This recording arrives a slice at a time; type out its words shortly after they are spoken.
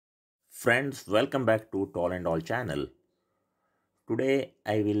Friends, welcome back to Tall and All channel. Today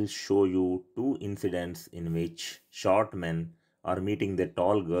I will show you two incidents in which short men are meeting their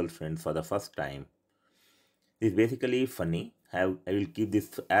tall girlfriends for the first time. It's basically funny. I will keep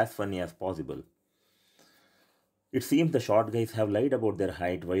this as funny as possible. It seems the short guys have lied about their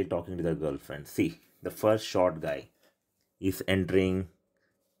height while talking to their girlfriends. See, the first short guy is entering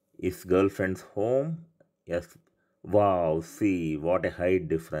his girlfriend's home. Yes, wow, see what a height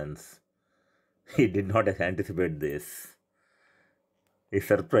difference. He did not anticipate this. He's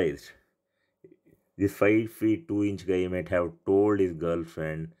surprised. This 5 feet 2 inch guy might have told his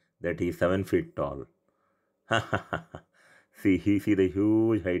girlfriend that he's 7 feet tall. See the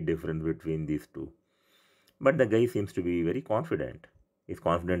huge height difference between these two. But the guy seems to be very confident. He's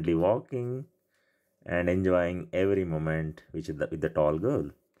confidently walking and enjoying every moment with the tall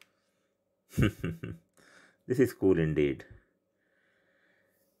girl. This is cool indeed.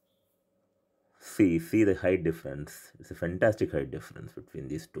 See the height difference. It's a fantastic height difference between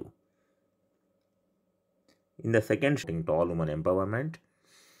these two. In the second, tall woman empowerment.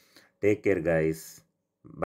 Take care, guys.